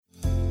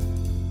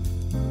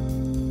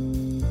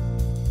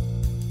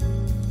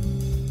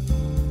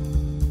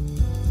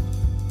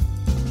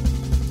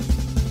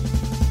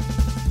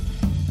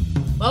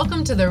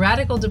Welcome to the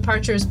Radical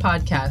Departures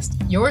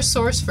Podcast, your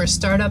source for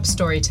startup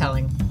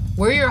storytelling.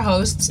 We're your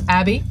hosts,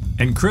 Abby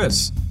and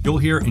Chris. You'll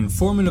hear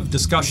informative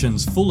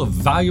discussions full of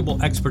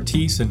valuable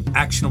expertise and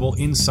actionable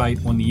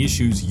insight on the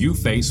issues you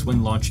face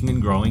when launching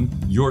and growing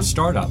your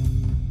startup.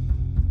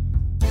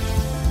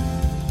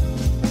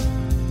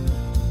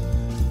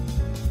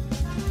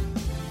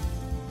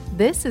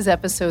 This is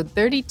episode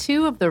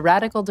 32 of the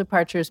Radical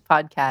Departures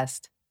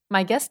Podcast.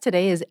 My guest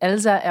today is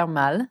Elsa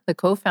Hermal, the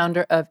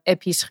co-founder of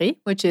Épicerie,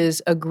 which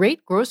is a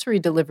great grocery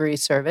delivery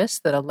service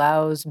that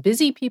allows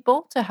busy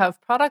people to have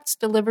products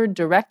delivered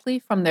directly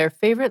from their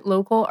favorite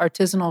local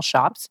artisanal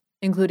shops,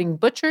 including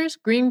butchers,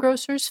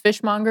 greengrocers,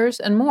 fishmongers,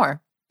 and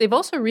more. They've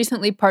also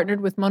recently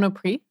partnered with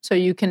Monoprix, so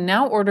you can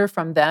now order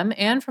from them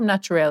and from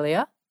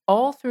Naturalia,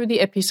 all through the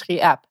Épicerie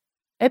app.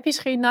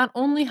 Épicerie not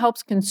only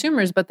helps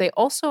consumers, but they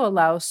also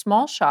allow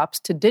small shops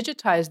to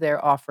digitize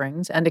their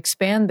offerings and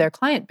expand their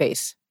client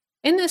base.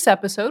 In this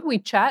episode, we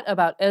chat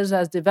about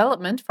Elsa's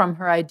development from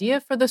her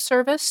idea for the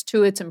service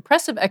to its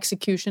impressive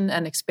execution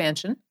and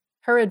expansion,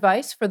 her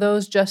advice for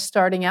those just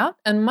starting out,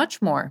 and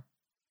much more.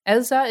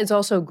 Elsa is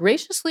also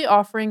graciously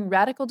offering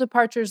Radical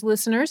Departures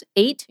listeners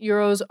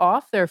 €8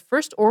 off their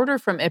first order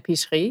from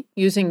Épicerie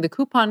using the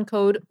coupon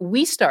code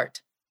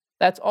WESTART.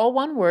 That's all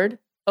one word,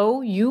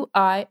 OUISTART.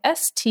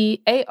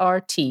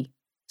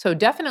 So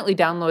definitely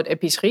download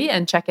Épicerie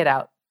and check it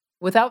out.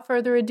 Without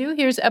further ado,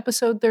 here's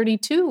episode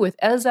 32 with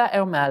Elsa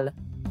Hermal.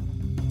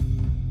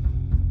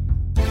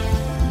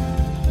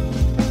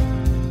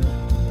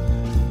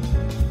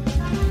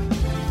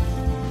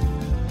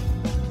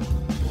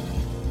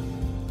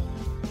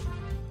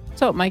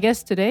 So my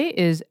guest today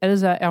is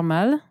Elsa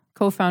Hermal,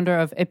 co-founder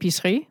of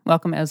Épicerie.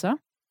 Welcome, Elsa.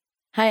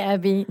 Hi,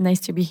 Abby. Nice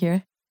to be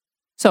here.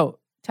 So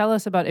tell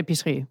us about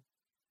Épicerie.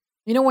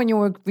 You know when you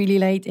work really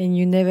late and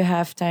you never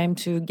have time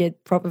to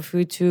get proper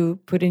food to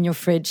put in your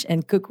fridge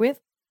and cook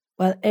with?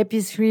 Well,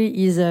 Épicerie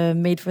is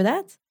made for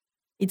that.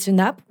 It's an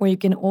app where you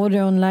can order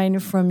online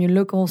from your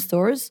local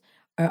stores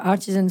or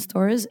artisan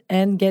stores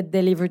and get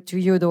delivered to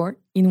your door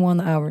in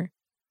 1 hour.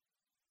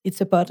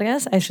 It's a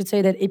podcast. I should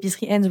say that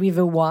Épicerie ends with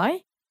a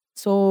Y,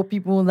 so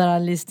people that are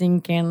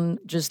listening can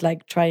just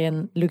try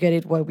and look at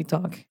it while we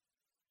talk.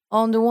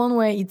 On the one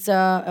way, it's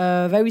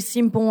a very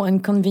simple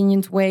and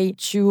convenient way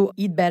to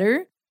eat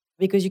better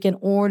because you can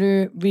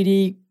order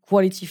really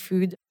quality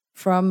food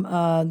from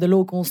the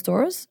local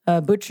stores,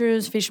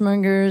 butchers,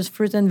 fishmongers,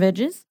 fruit and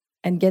veggies,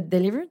 and get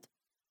delivered.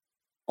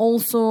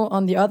 Also,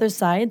 on the other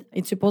side,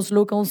 it supports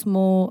local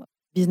small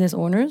business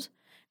owners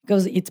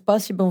because it's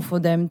possible for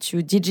them to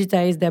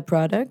digitize their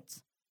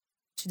products.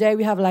 Today,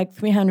 we have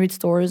 300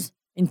 stores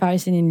in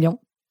Paris and in Lyon.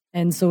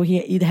 And so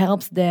here it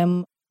helps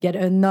them get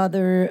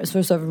another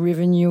source of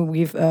revenue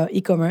with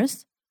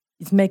e-commerce.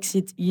 It makes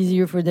it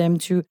easier for them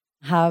to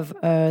have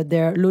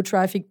their low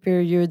traffic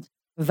period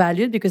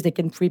valued because they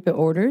can prepare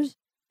orders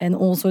and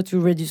also to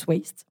reduce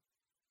waste.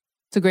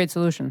 It's a great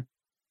solution.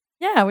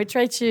 Yeah, we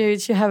try to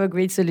have a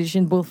great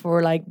solution both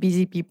for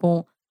busy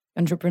people,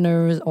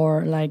 entrepreneurs,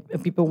 or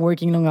people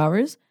working long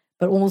hours,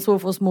 but also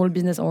for small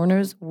business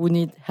owners who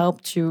need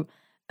help to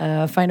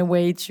find a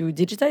way to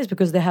digitize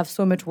because they have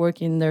so much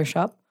work in their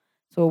shop.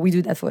 So we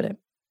do that for them.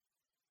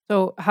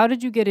 So how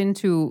did you get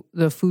into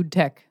the food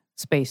tech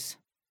space?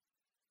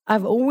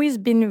 I've always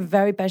been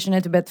very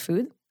passionate about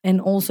food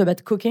and also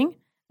about cooking.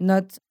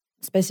 Not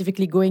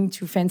specifically going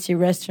to fancy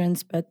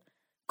restaurants, but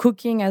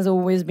cooking has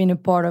always been a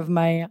part of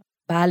my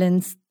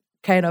balanced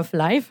kind of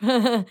life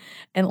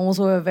and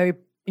also a very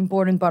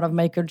important part of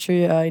my culture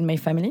in my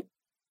family.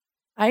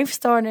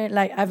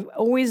 I've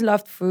always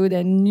loved food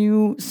and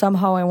knew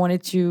somehow I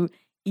wanted to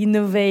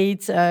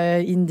innovate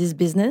in this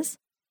business.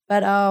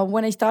 But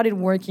when I started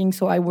working,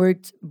 so I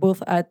worked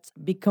both at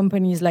big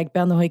companies like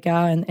Pernod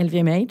Ricard and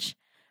LVMH,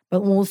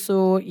 but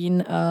also in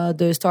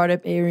the startup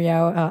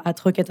area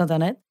at Rocket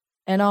Internet.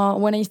 And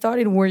when I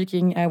started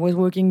working, I was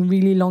working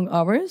really long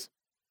hours.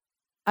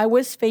 I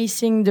was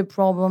facing the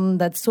problem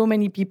that so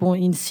many people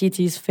in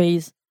cities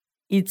face.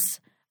 It's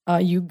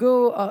you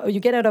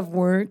get out of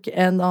work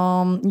and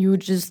you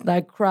just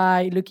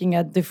cry looking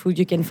at the food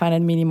you can find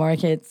at mini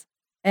markets.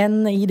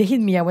 And it hit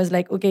me. I was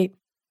okay,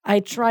 I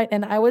tried,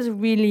 and I was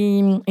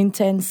really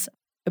intense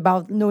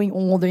about knowing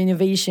all the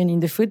innovation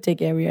in the food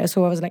tech area.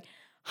 So I was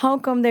how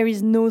come there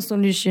is no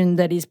solution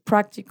that is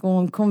practical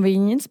and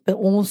convenient, but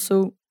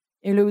also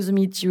allows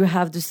me to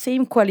have the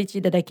same quality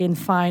that I can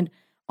find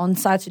on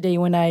Saturday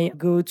when I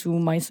go to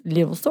my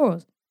little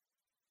stores.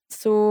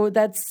 So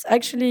that's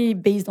actually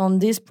based on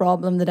this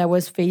problem that I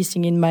was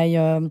facing in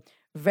my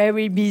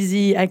very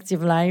busy,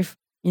 active life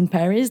in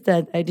Paris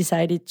that I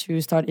decided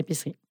to start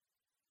Épicerie.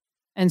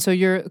 And so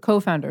you're a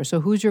co-founder. So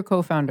who's your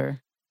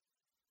co-founder?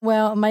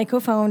 Well, my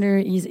co-founder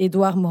is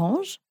Edouard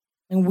Morange.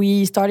 And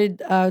we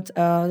started out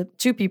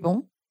 2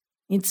 people.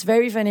 It's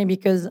very funny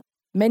because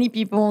many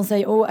people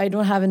say, oh, I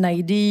don't have an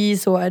idea,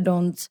 so I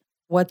don't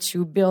what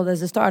to build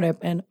as a startup.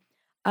 And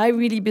I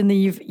really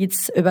believe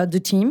it's about the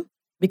team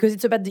because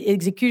it's about the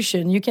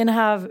execution. You can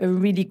have a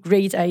really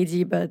great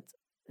idea, but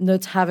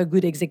not have a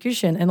good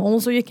execution. And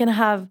also you can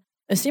have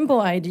a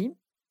simple idea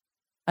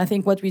I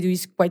think what we do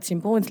is quite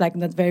simple. It's like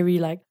not very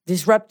like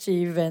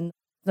disruptive and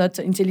not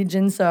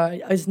intelligence or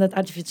it's not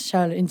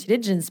artificial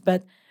intelligence,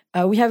 but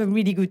we have a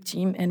really good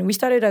team. And we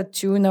started at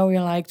 2, now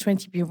we're like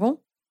 20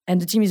 people. And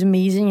the team is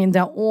amazing and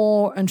they're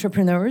all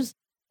entrepreneurs.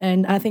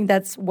 And I think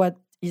that's what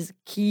is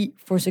key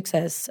for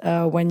success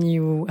when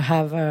you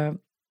have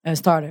a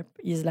startup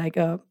is like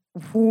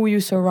who you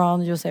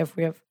surround yourself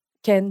with.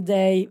 Can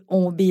they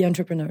all be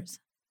entrepreneurs?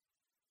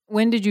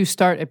 When did you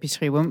start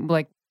Épicerie? When,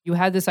 like, you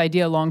had this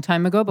idea a long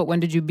time ago, but when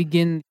did you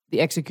begin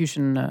the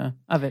execution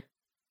of it?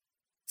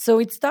 So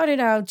it started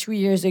out 2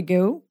 years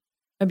ago,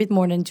 a bit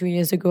more than 2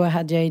 years ago. I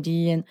had the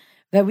idea, and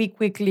very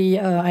quickly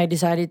I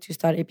decided to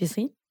start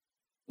Épicerie.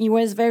 It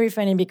was very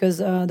funny because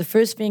the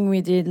first thing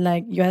we did,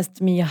 like you asked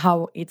me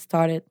how it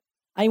started.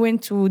 I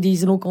went to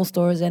these local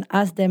stores and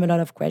asked them a lot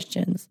of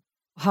questions.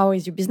 How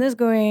is your business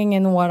going?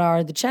 And what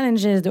are the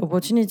challenges, the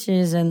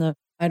opportunities? And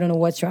I don't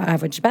know, what's your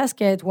average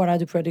basket? What are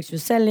the products you're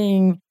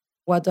selling?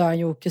 What are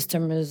your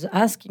customers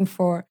asking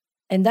for?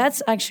 And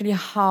that's actually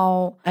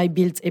how I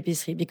built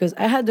Épicerie, because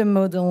I had a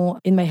model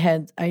in my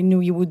head. I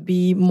knew it would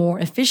be more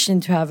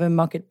efficient to have a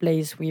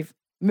marketplace with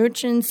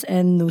merchants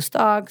and no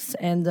stocks,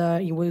 and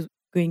it was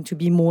going to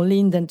be more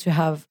lean than to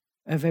have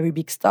a very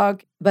big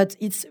stock. But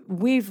it's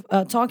with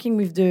talking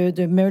with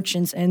the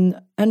merchants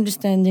and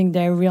understanding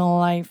their real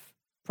life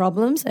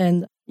problems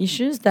and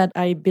issues that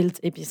I built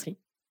Épicerie.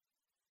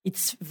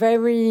 It's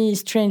very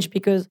strange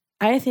because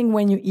I think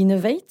when you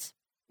innovate,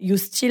 you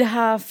still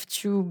have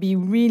to be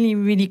really,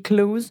 really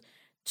close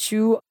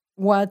to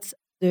what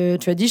the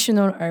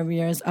traditional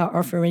areas are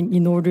offering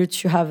in order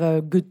to have a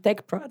good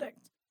tech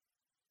product.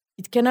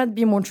 It cannot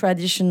be more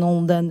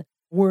traditional than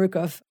work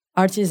of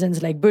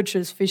artisans like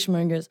butchers,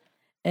 fishmongers.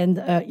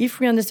 And if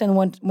we understand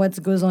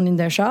what goes on in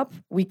their shop,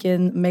 we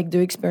can make the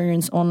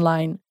experience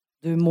online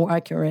the more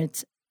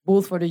accurate,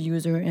 both for the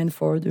user and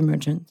for the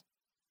merchant.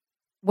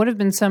 What have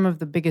been some of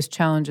the biggest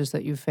challenges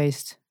that you've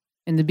faced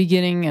in the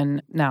beginning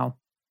and now?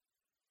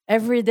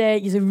 Every day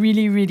is a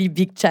really, really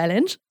big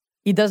challenge.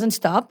 It doesn't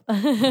stop.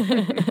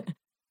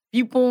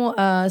 People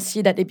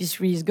see that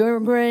Épicerie is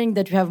growing,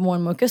 that you have more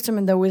and more customers,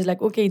 and they're always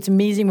like, okay, it's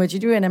amazing what you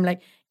do. And I'm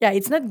like, yeah,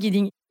 it's not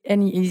getting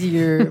any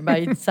easier by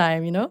its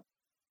time, you know?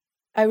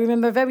 I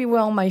remember very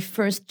well my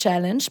first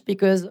challenge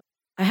because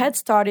I had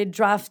started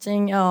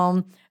drafting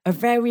a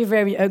very,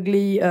 very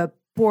ugly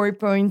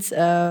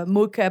PowerPoint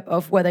mock-up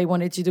of what I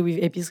wanted to do with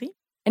Épicerie.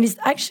 And it's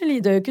actually,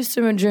 the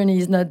customer journey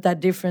is not that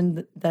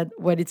different than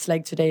what it's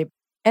like today.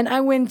 And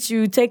I went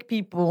to tech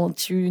people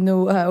to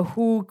know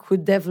who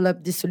could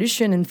develop this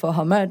solution and for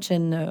how much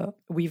and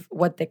with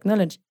what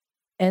technology.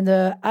 And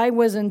I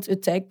wasn't a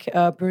tech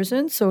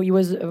person, so it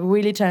was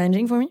really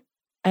challenging for me.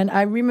 And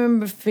I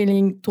remember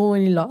feeling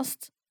totally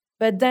lost.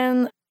 But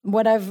then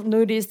what I've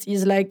noticed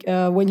is like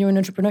when you're an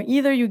entrepreneur,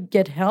 either you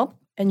get help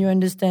and you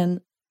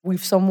understand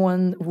with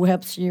someone who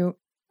helps you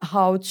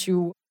how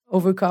to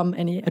overcome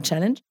a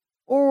challenge,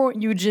 or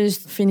you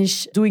just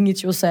finish doing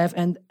it yourself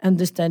and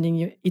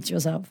understanding it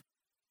yourself.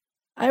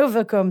 I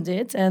overcome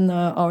it, and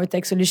our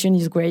tech solution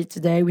is great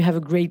today. We have a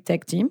great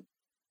tech team.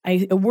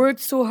 I worked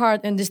so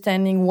hard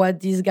understanding what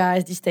these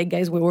tech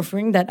guys were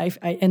offering that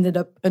I ended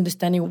up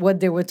understanding what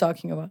they were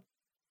talking about.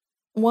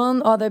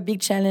 One other big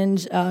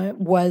challenge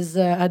was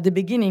at the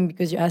beginning,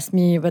 because you asked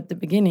me about the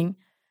beginning,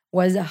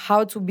 was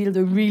how to build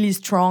a really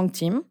strong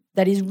team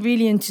that is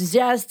really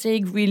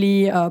enthusiastic,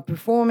 really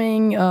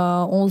performing,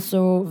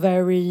 also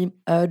very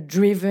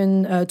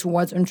driven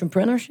towards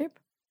entrepreneurship.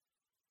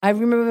 I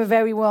remember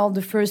very well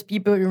the first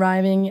people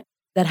arriving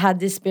that had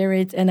this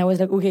spirit, and I was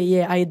like, okay,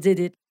 yeah, I did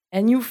it.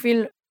 And you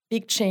feel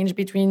big change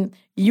between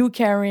you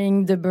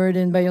carrying the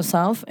burden by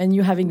yourself and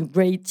you having a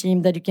great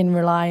team that you can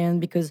rely on,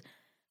 because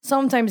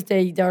sometimes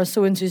they are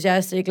so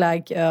enthusiastic,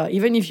 like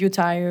even if you're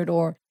tired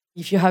or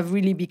if you have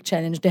really big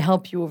challenge, they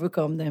help you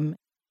overcome them.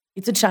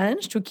 It's a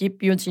challenge to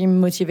keep your team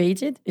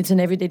motivated. It's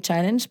an everyday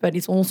challenge, but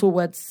it's also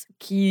what's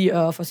key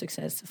for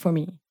success for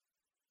me.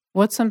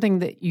 What's something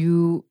that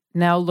you,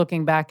 now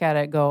looking back at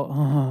it, go,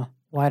 oh,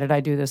 why did I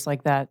do this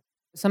like that?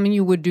 Something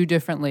you would do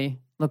differently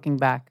looking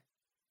back?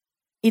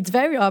 It's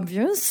very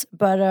obvious,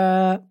 but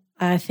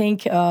I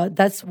think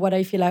that's what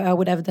I feel like I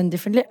would have done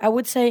differently. I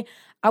would say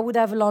I would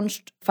have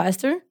launched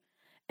faster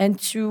and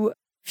to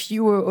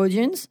fewer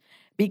audience,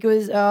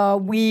 because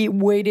we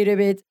waited a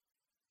bit.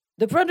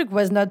 The product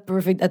was not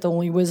perfect at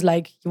all. It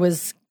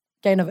was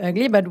kind of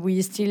ugly, but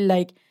we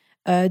still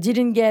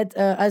didn't get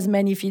as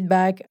many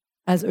feedback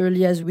as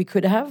early as we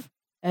could have.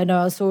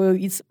 And so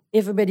it's,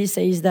 everybody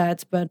says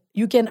that, but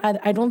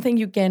I don't think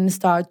you can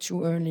start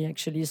too early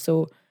actually.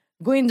 So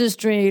go in the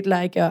street,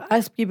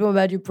 ask people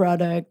about your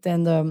product.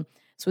 And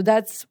so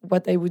that's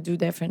what I would do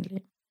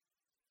differently.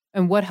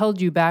 And what held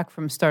you back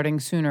from starting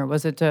sooner?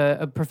 Was it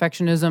a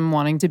perfectionism,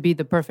 wanting to be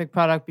the perfect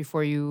product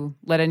before you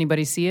let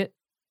anybody see it?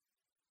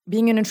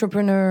 Being an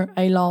entrepreneur,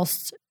 I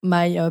lost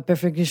my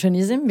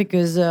perfectionism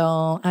because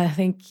I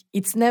think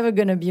it's never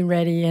going to be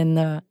ready.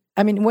 And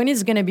when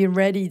it's going to be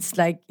ready,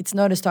 it's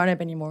not a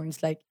startup anymore.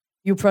 It's like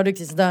your product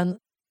is done.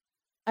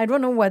 I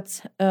don't know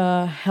what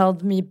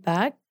held me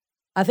back.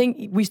 I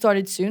think we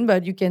started soon,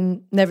 but you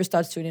can never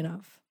start soon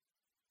enough.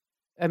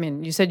 I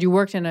mean, you said you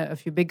worked in a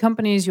few big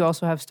companies. You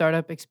also have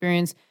startup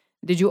experience.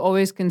 Did you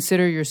always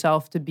consider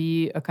yourself to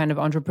be a kind of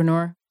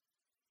entrepreneur?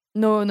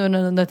 No,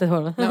 not at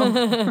all.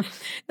 No?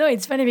 No,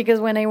 it's funny because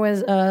when I was,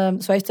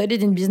 so I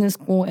studied in business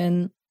school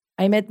and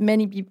I met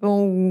many people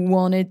who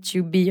wanted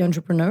to be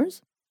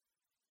entrepreneurs.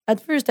 At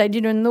first, I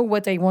didn't know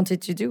what I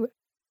wanted to do.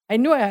 I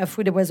knew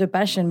food was a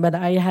passion, but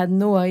I had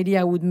no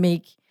idea I would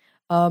make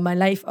my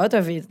life out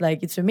of it.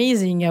 Like, it's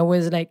amazing. I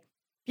was like,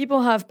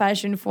 people have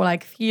passion for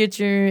like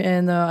theater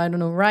and, I don't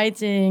know,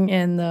 writing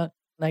and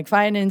like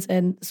finance.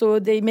 And so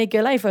they make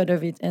a life out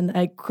of it. And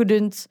I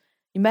couldn't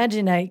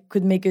imagine I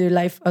could make a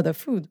life out of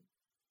food.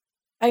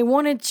 I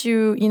wanted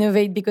to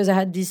innovate because I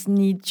had this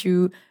need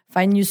to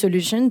find new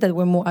solutions that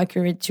were more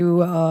accurate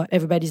to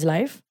everybody's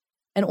life.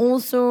 And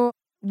also,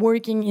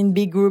 working in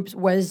big groups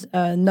was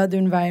not the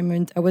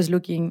environment I was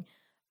looking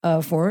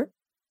for.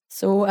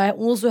 So I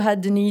also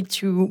had the need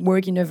to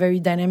work in a very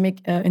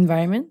dynamic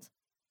environment.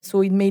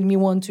 So it made me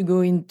want to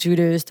go into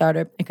the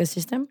startup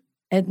ecosystem.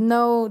 And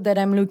now that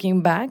I'm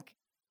looking back,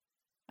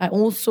 I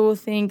also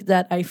think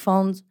that I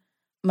found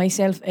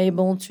myself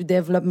able to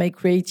develop my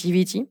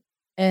creativity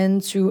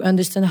and to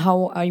understand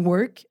how I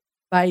work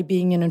by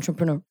being an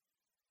entrepreneur.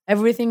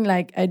 Everything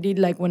like I did,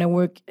 like when I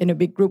work in a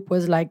big group,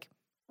 was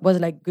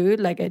good.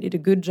 Like I did a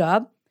good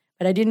job,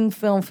 but I didn't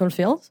feel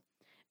fulfilled.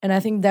 And I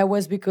think that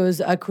was because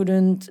I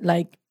couldn't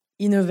like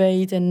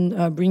innovate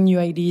and bring new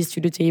ideas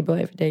to the table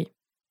every day.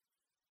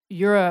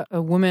 You're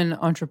a woman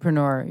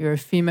entrepreneur. You're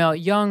a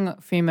young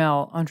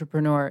female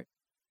entrepreneur.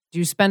 Do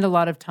you spend a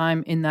lot of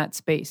time in that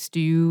space? Do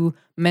you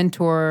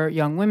mentor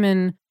young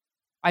women?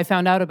 I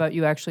found out about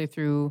you actually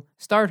through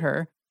Start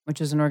Her,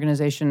 which is an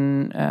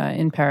organization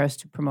in Paris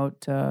to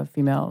promote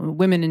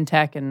women in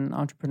tech and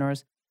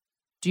entrepreneurs.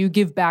 Do you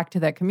give back to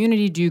that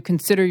community? Do you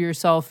consider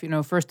yourself,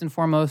 first and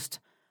foremost,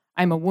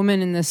 I'm a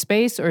woman in this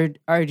space, or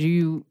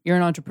you're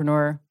an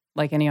entrepreneur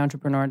like any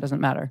entrepreneur? It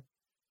doesn't matter.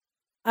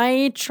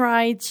 I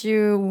try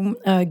to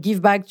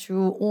give back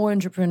to all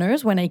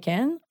entrepreneurs when I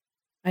can.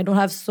 I don't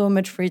have so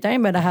much free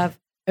time, but I have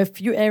a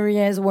few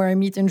areas where I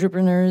meet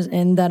entrepreneurs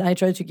and that I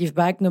try to give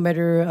back, no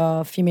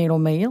matter female or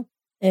male.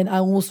 And I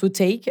also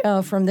take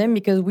from them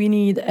because we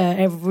need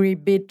every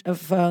bit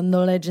of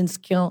knowledge and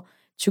skill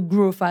to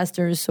grow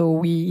faster.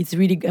 So it's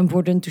really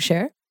important to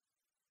share.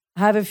 I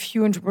have a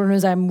few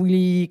entrepreneurs I'm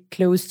really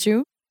close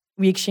to.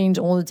 We exchange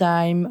all the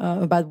time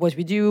about what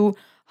we do,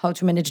 how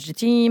to manage the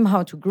team,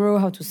 how to grow,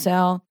 how to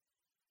sell.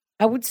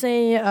 I would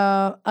say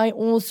I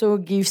also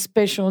give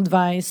special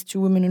advice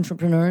to women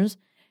entrepreneurs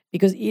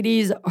because it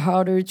is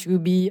harder to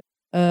be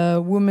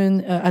a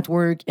woman at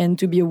work and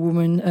to be a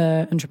woman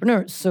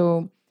entrepreneur.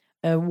 So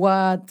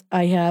what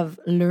I have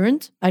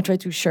learned, I try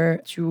to share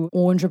to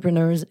all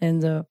entrepreneurs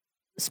and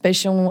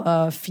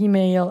special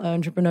female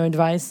entrepreneur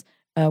advice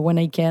when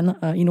I can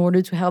in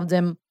order to help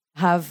them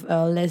have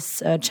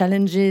less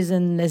challenges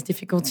and less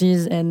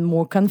difficulties and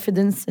more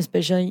confidence,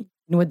 especially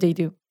in what they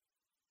do.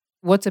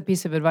 What's a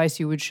piece of advice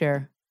you would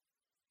share?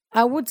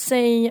 I would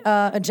say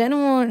a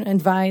general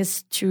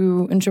advice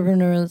to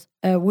entrepreneurs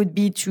would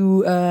be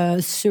to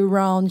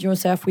surround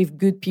yourself with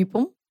good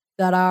people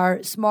that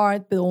are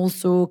smart, but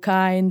also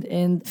kind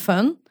and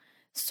fun.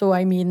 So,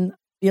 I mean,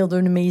 build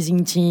an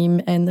amazing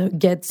team and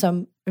get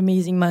some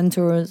amazing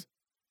mentors.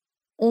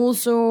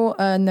 Also,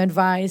 an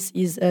advice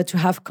is to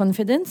have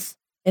confidence,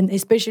 and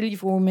especially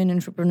for women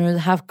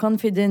entrepreneurs, have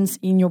confidence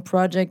in your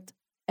project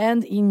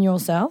and in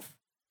yourself.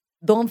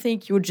 Don't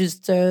think you're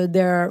just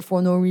there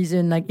for no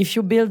reason. Like if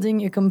you're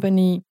building a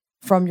company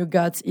from your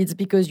guts, it's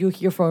because you're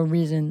here for a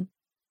reason.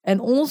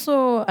 And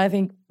also, I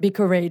think be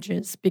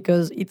courageous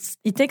because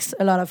it takes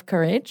a lot of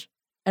courage.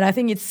 And I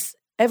think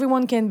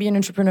everyone can be an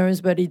entrepreneur,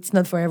 but it's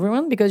not for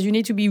everyone because you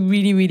need to be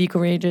really, really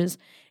courageous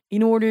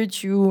in order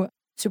to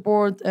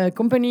support a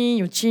company,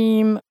 your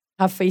team,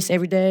 have faith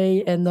every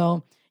day, and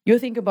you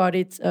think about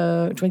it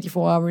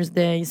 24 hours a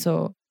day.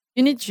 So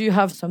you need to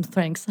have some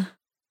strengths.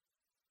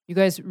 You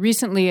guys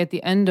recently, at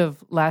the end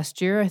of last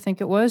year, I think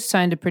it was,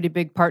 signed a pretty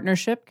big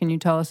partnership. Can you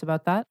tell us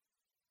about that?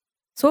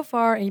 So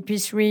far,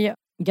 AP3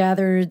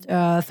 gathered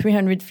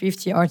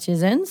 350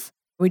 artisans,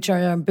 which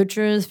are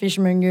butchers,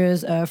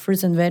 fishmongers,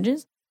 fruits and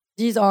veggies.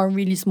 These are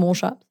really small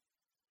shops.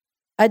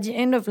 At the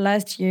end of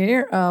last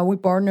year, we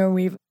partnered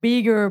with a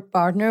bigger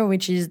partner,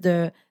 which is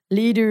the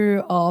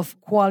leader of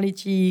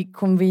quality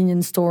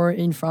convenience store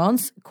in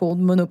France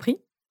called Monoprix.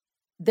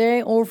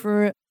 They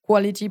offer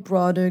quality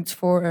products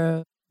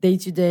for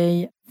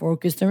day-to-day for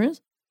customers.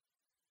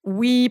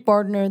 We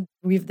partnered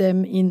with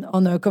them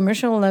on a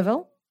commercial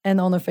level and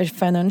on a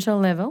financial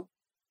level.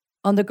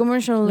 On the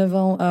commercial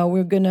level,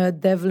 we're going to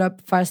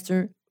develop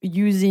faster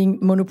using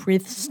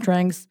Monoprix's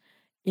strengths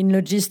in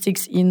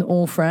logistics in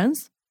all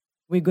France.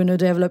 We're going to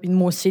develop in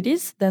more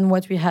cities than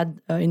what we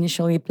had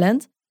initially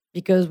planned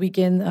because we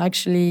can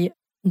actually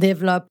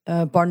develop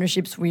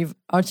partnerships with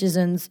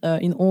artisans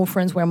in all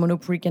France where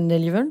Monoprix can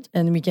deliver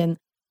and we can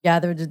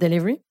gather the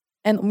delivery.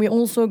 And we're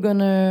also going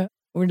to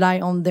rely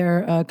on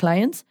their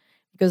clients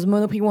because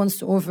Monoprix wants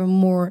to offer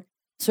more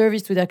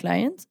service to their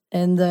clients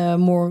and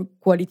more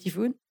quality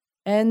food.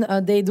 And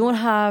they don't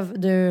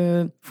have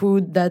the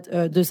food that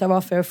the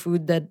savoir-faire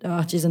food that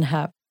artisans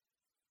have.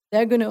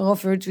 They're going to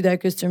offer to their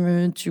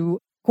customer to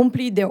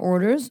complete their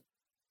orders,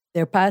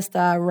 their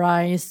pasta,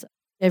 rice,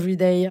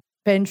 everyday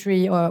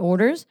pantry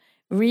orders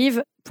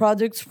with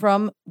products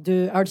from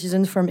the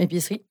artisans from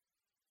Épicerie.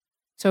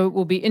 So it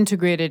will be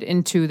integrated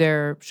into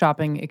their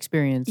shopping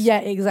experience. Yeah,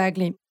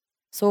 exactly.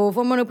 So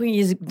for Monoprix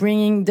is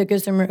bringing the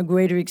customer a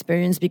greater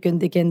experience because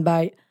they can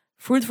buy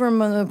food from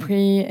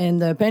Monoprix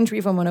and the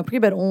pantry from Monoprix,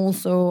 but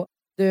also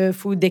the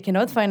food they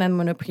cannot find at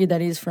Monoprix,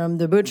 that is from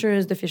the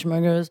butchers, the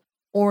fishmongers,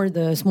 or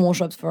the small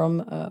shops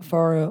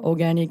for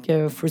organic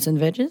fruits and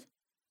veggies.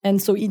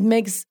 And so it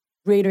makes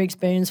greater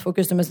experience for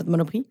customers at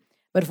Monoprix.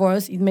 But for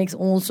us, it makes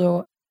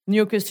also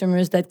new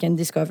customers that can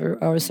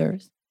discover our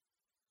service.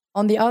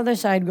 On the other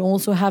side, we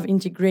also have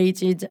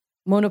integrated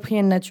Monoprix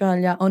and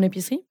Naturalia on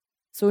Épicerie.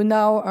 So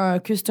now our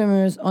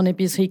customers on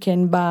Épicerie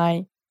can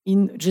buy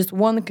in just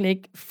one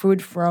click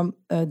food from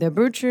their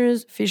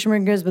butchers,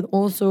 fishmongers, but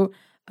also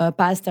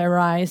pasta,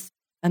 rice,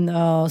 and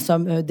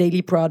some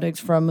daily products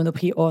from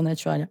Monoprix or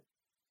Naturalia.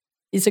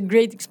 It's a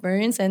great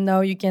experience, and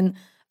now you can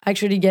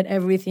actually get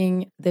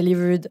everything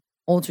delivered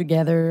all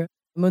together,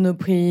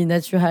 Monoprix,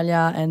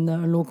 Naturalia,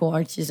 and local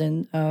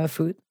artisan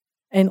food.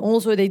 And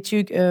also they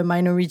took a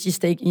minority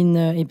stake in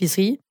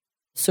Épicerie,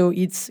 so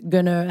it's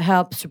going to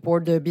help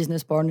support the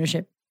business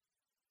partnership.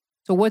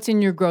 So what's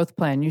in your growth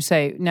plan? You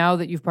say now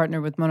that you've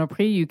partnered with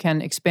Monoprix, you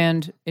can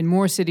expand in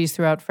more cities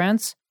throughout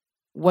France.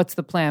 What's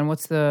the plan?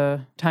 What's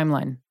the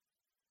timeline?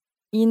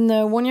 In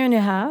 1 year and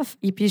a half,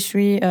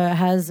 Épicerie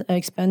has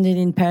expanded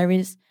in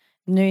Paris,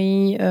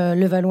 Neuilly,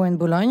 Levallois, and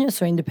Boulogne,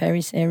 so in the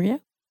Paris area,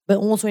 but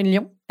also in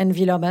Lyon and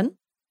Villeurbanne.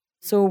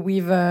 So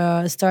we've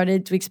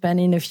started to expand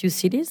in a few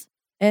cities.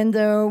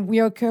 And we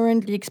are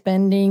currently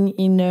expanding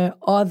in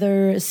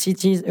other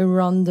cities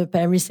around the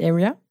Paris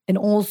area and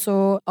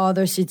also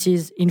other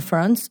cities in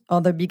France,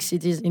 other big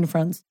cities in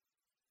France.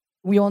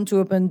 We want to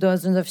open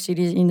dozens of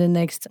cities in the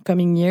next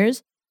coming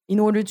years in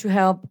order to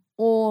help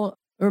all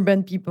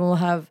urban people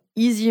have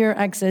easier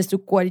access to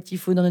quality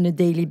food on a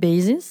daily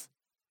basis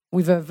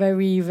with a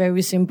very,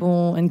 very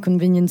simple and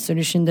convenient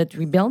solution that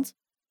we built.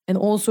 And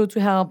also to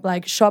help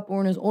like shop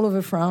owners all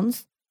over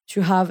France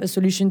to have a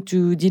solution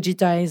to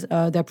digitize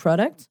their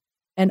products.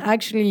 And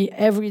actually,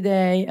 every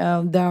day,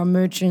 there are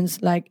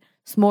merchants, like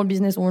small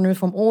business owners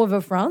from all over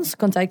France,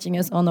 contacting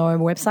us on our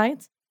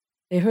website.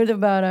 They heard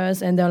about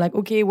us, and they're like,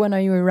 okay, when are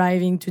you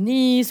arriving to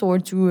Nice or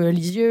to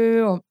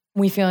Lisieux? Or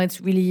we feel it's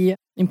really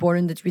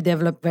important that we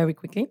develop very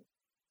quickly.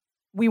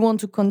 We want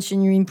to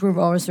continue to improve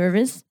our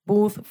service,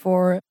 both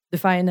for the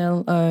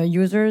final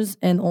users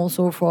and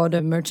also for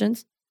the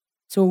merchants.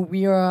 So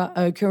we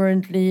are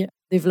currently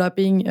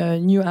developing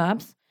new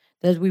apps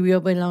that we will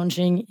be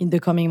launching in the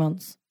coming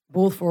months,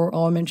 both for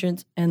our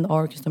merchants and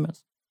our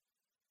customers.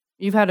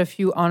 You've had a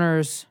few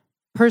honors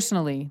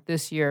personally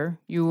this year.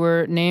 You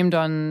were named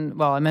on,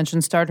 well, I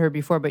mentioned Start Her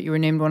before, but you were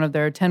named one of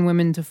their 10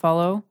 women to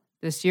follow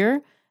this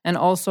year, and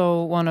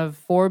also one of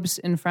Forbes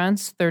in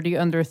France, 30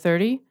 under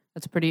 30.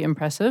 That's pretty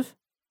impressive.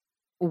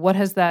 What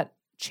has that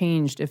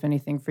changed, if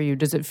anything, for you?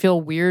 Does it feel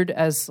weird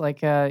as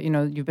like,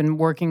 you've been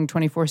working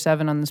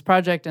 24/7 on this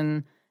project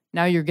and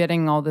now you're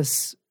getting all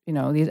this,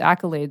 these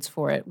accolades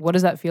for it? What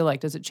does that feel like?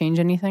 Does it change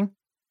anything?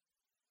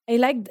 I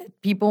like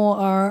that people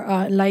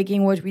are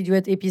liking what we do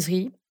at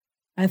Épicerie.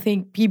 I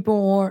think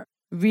people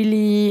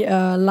really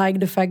like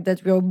the fact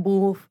that we are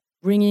both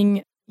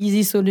bringing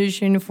easy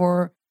solution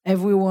for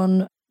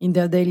everyone in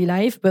their daily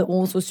life, but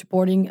also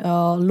supporting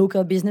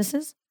local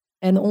businesses.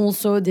 And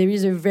also there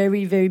is a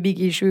very, very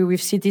big issue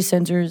with city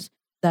centers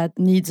that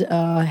needs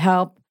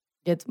help,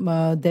 get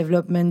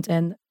development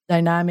and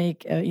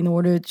dynamic in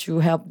order to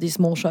help these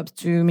small shops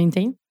to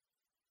maintain.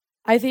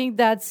 I think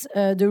that's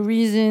the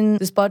reason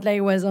the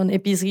spotlight was on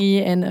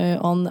Épicerie and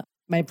on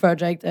my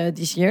project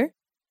this year.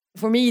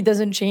 For me, it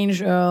doesn't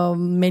change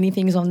many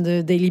things on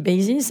the daily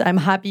basis. I'm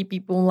happy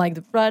people like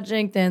the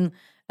project and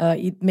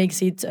it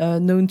makes it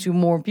known to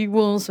more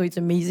people, so it's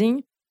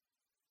amazing.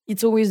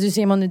 It's always the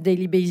same on a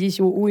daily basis.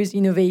 You're always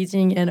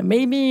innovating, and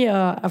maybe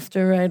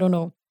after, I don't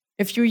know,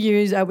 a few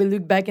years, I will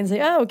look back and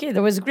say, oh, okay,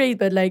 that was great.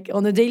 But like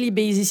on a daily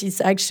basis,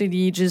 it's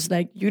actually just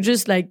like, you're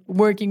just like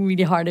working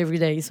really hard every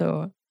day.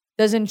 So it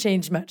doesn't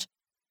change much.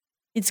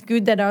 It's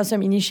good that there are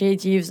some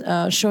initiatives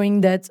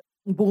showing that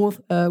both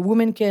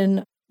women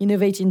can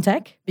innovate in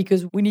tech,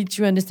 because we need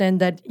to understand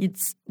that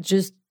it's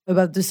just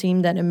about the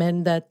same that a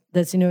man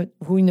that's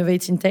who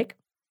innovates in tech.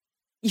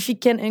 If you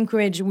can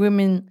encourage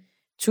women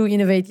to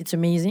innovate, it's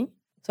amazing.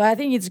 So I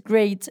think it's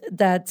great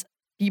that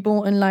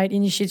people online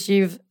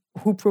initiative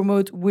who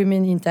promote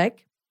women in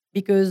tech,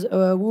 because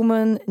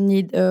women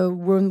need a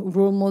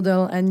role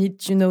model and need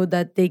to know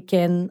that they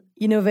can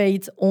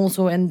innovate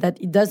also, and that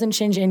it doesn't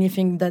change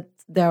anything that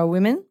they are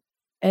women.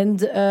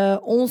 And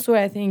also,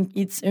 I think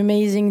it's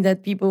amazing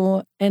that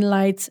people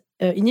enlight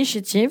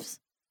initiatives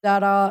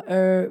that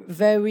are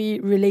very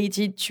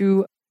related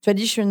to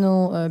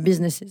traditional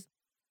businesses.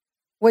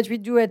 What we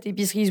do at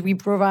Épicerie is we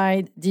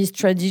provide these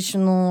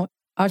traditional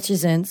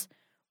artisans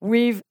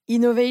with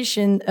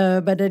innovation,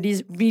 but that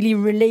is really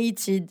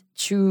related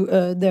to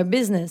their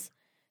business.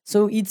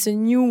 So it's a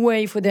new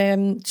way for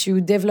them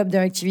to develop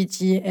their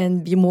activity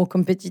and be more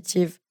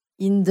competitive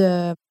in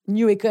the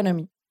new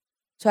economy.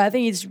 So I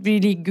think it's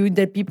really good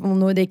that people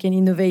know they can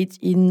innovate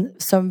in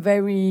some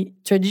very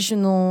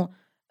traditional,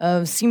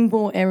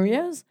 simple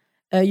areas.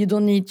 You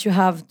don't need to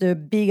have the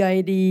big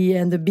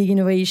idea and the big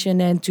innovation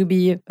and to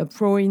be a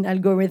pro in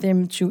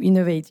algorithm to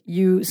innovate.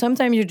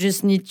 Sometimes you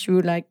just need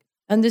to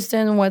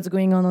understand what's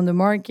going on the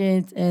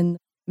market and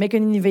make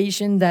an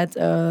innovation that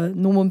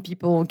normal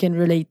people can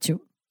relate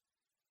to.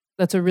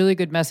 That's a really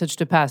good message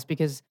to pass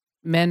because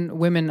men,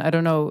 women, I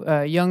don't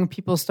know, young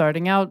people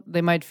starting out,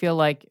 they might feel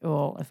like,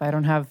 well,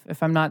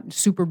 if I'm not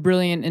super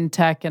brilliant in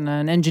tech and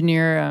an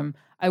engineer,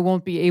 I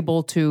won't be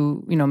able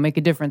to, make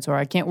a difference, or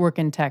I can't work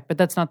in tech. But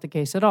that's not the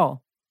case at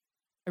all.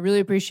 I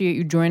really appreciate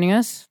you joining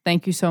us.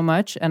 Thank you so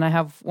much. And I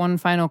have one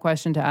final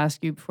question to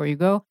ask you before you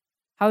go.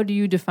 How do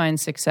you define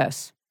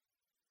success?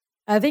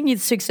 I think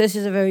success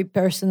is a very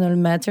personal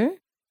matter.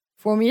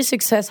 For me,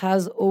 success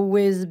has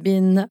always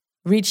been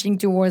reaching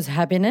towards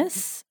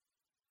happiness.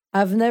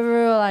 I've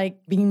never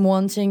been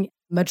wanting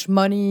much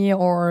money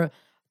or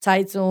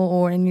title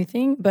or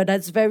anything, but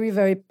that's very,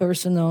 very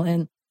personal.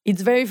 And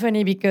it's very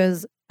funny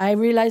because I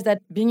realized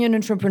that being an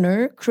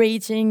entrepreneur,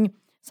 creating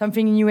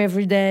something new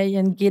every day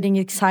and getting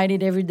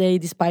excited every day,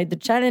 despite the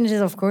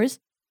challenges, of course,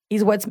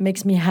 is what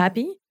makes me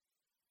happy.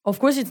 Of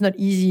course, it's not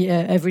easy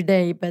every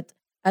day, but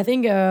I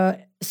think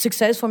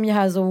success for me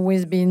has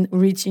always been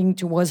reaching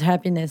towards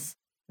happiness,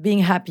 being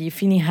happy,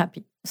 feeling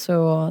happy.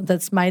 So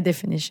that's my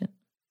definition.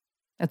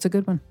 That's a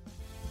good one.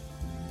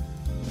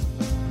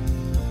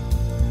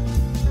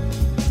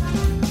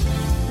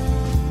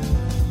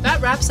 That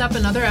wraps up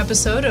another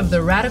episode of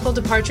the Radical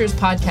Departures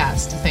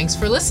podcast. Thanks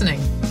for listening.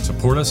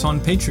 Support us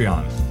on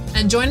Patreon.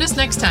 And join us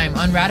next time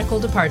on Radical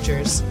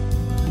Departures.